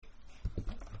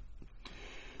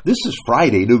This is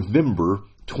Friday, November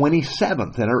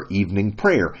 27th, in our evening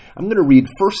prayer. I'm going to read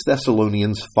 1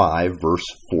 Thessalonians 5, verse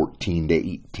 14 to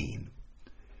 18.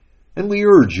 And we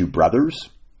urge you,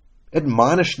 brothers,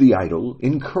 admonish the idle,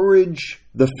 encourage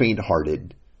the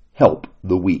faint-hearted, help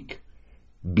the weak.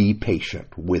 Be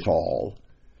patient with all.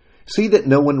 See that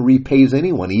no one repays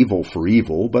anyone evil for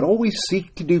evil, but always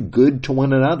seek to do good to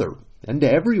one another and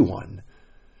to everyone.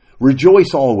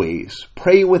 Rejoice always,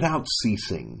 pray without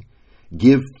ceasing,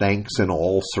 give thanks in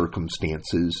all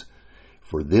circumstances,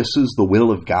 for this is the will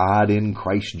of God in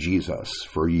Christ Jesus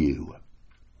for you.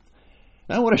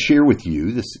 Now I want to share with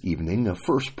you this evening a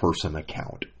first-person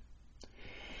account.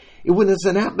 It was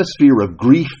an atmosphere of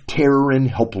grief, terror, and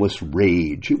helpless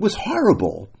rage. It was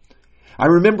horrible. I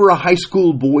remember a high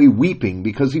school boy weeping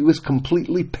because he was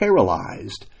completely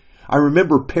paralyzed. I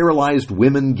remember paralyzed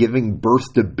women giving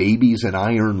birth to babies in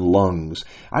iron lungs.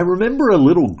 I remember a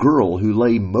little girl who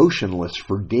lay motionless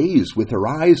for days with her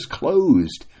eyes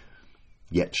closed.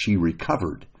 Yet she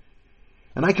recovered.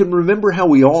 And I can remember how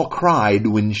we all cried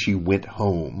when she went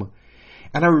home.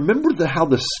 And I remember how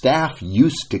the staff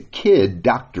used to kid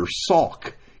Dr.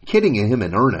 Salk, kidding him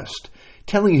in earnest,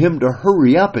 telling him to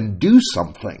hurry up and do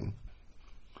something.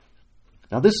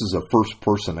 Now, this is a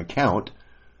first-person account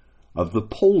of the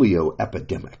polio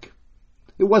epidemic.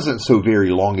 It wasn't so very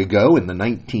long ago, in the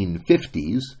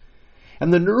 1950s,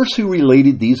 and the nurse who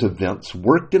related these events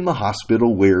worked in the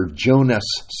hospital where Jonas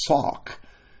Salk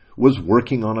was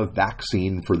working on a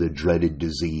vaccine for the dreaded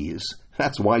disease.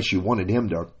 That's why she wanted him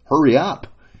to hurry up.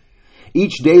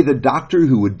 Each day, the doctor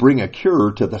who would bring a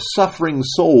cure to the suffering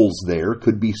souls there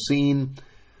could be seen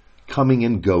coming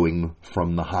and going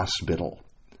from the hospital.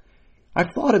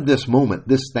 I've thought of this moment,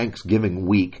 this Thanksgiving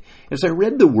week, as I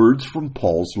read the words from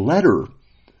Paul's letter.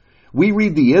 We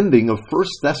read the ending of 1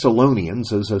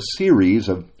 Thessalonians as a series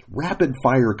of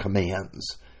rapid-fire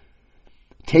commands,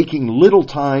 taking little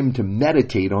time to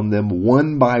meditate on them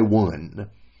one by one.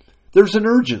 There's an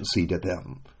urgency to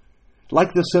them,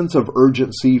 like the sense of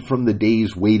urgency from the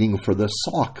days waiting for the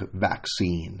Salk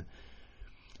vaccine.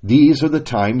 These are the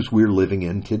times we're living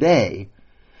in today.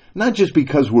 Not just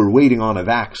because we're waiting on a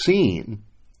vaccine.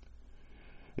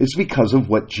 It's because of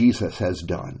what Jesus has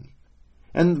done.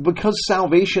 And because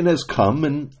salvation has come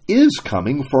and is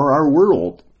coming for our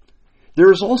world.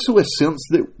 There is also a sense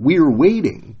that we're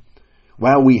waiting.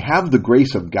 While we have the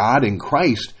grace of God in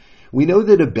Christ, we know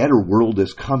that a better world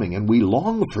is coming, and we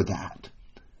long for that.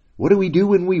 What do we do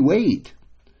when we wait?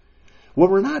 Well,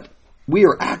 we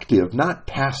are active, not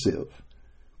passive.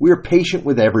 We are patient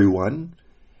with everyone.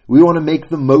 We want to make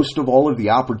the most of all of the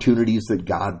opportunities that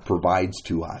God provides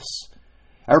to us.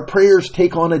 Our prayers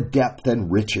take on a depth and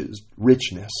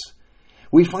richness.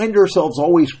 We find ourselves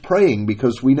always praying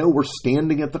because we know we're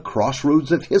standing at the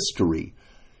crossroads of history,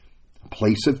 a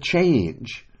place of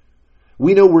change.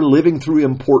 We know we're living through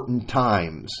important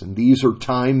times, and these are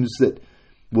times that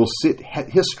will set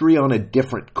history on a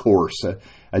different course,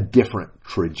 a different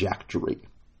trajectory.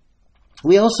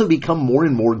 We also become more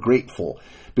and more grateful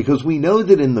because we know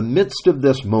that in the midst of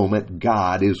this moment,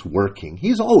 God is working.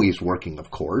 He's always working,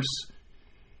 of course.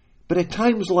 But at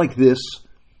times like this,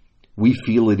 we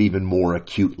feel it even more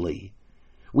acutely.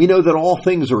 We know that all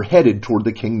things are headed toward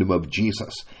the kingdom of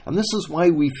Jesus, and this is why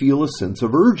we feel a sense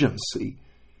of urgency.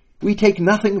 We take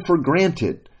nothing for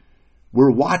granted.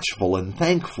 We're watchful and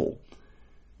thankful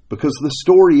because the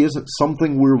story isn't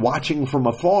something we're watching from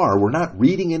afar. We're not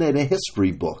reading it in a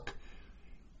history book.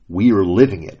 We are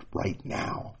living it right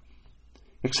now.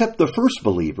 Except the first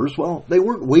believers, well, they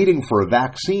weren't waiting for a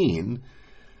vaccine.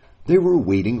 They were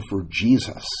waiting for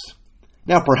Jesus.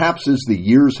 Now, perhaps as the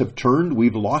years have turned,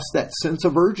 we've lost that sense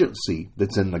of urgency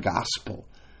that's in the gospel.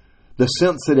 The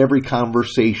sense that every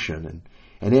conversation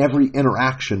and every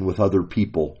interaction with other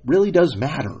people really does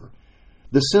matter.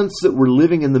 The sense that we're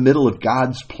living in the middle of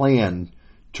God's plan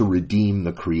to redeem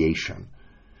the creation.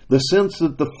 The sense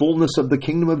that the fullness of the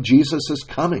kingdom of Jesus is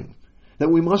coming, that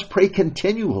we must pray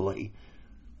continually,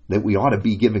 that we ought to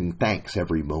be giving thanks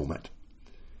every moment.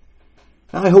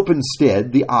 Now, I hope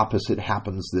instead the opposite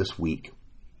happens this week,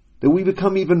 that we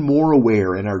become even more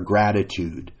aware in our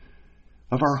gratitude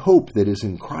of our hope that is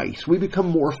in Christ. We become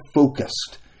more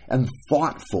focused and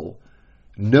thoughtful,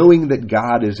 knowing that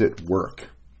God is at work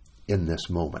in this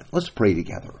moment. Let's pray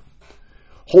together.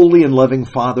 Holy and loving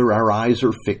Father, our eyes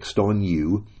are fixed on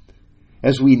you.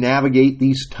 As we navigate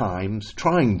these times,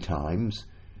 trying times,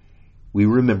 we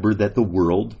remember that the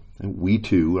world, and we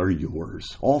too, are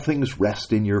yours. All things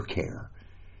rest in your care.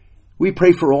 We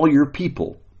pray for all your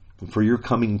people and for your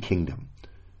coming kingdom.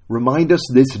 Remind us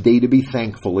this day to be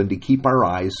thankful and to keep our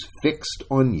eyes fixed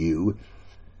on you.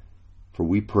 For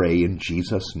we pray in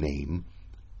Jesus' name.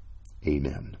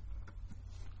 Amen.